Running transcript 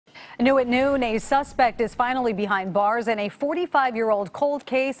New at noon, a suspect is finally behind bars in a 45-year-old cold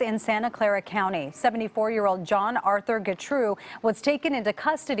case in Santa Clara County. 74-year-old John Arthur Gautreaux was taken into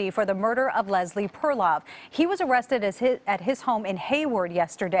custody for the murder of Leslie Perlov. He was arrested at his home in Hayward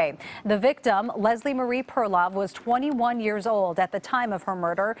yesterday. The victim, Leslie Marie Perlov, was 21 years old at the time of her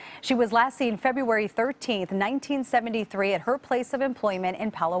murder. She was last seen February 13, 1973 at her place of employment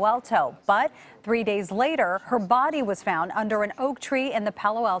in Palo Alto. But 3 days later, her body was found under an oak tree in the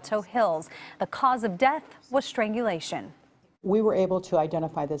Palo Alto Hills. The cause of death was strangulation. We were able to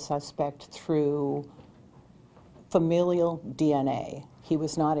identify the suspect through familial DNA. He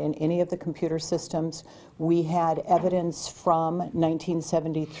was not in any of the computer systems. We had evidence from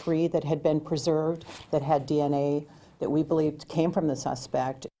 1973 that had been preserved that had DNA that we believed came from the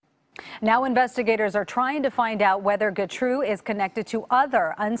suspect. Now investigators are trying to find out whether Gautreaux is connected to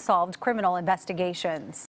other unsolved criminal investigations.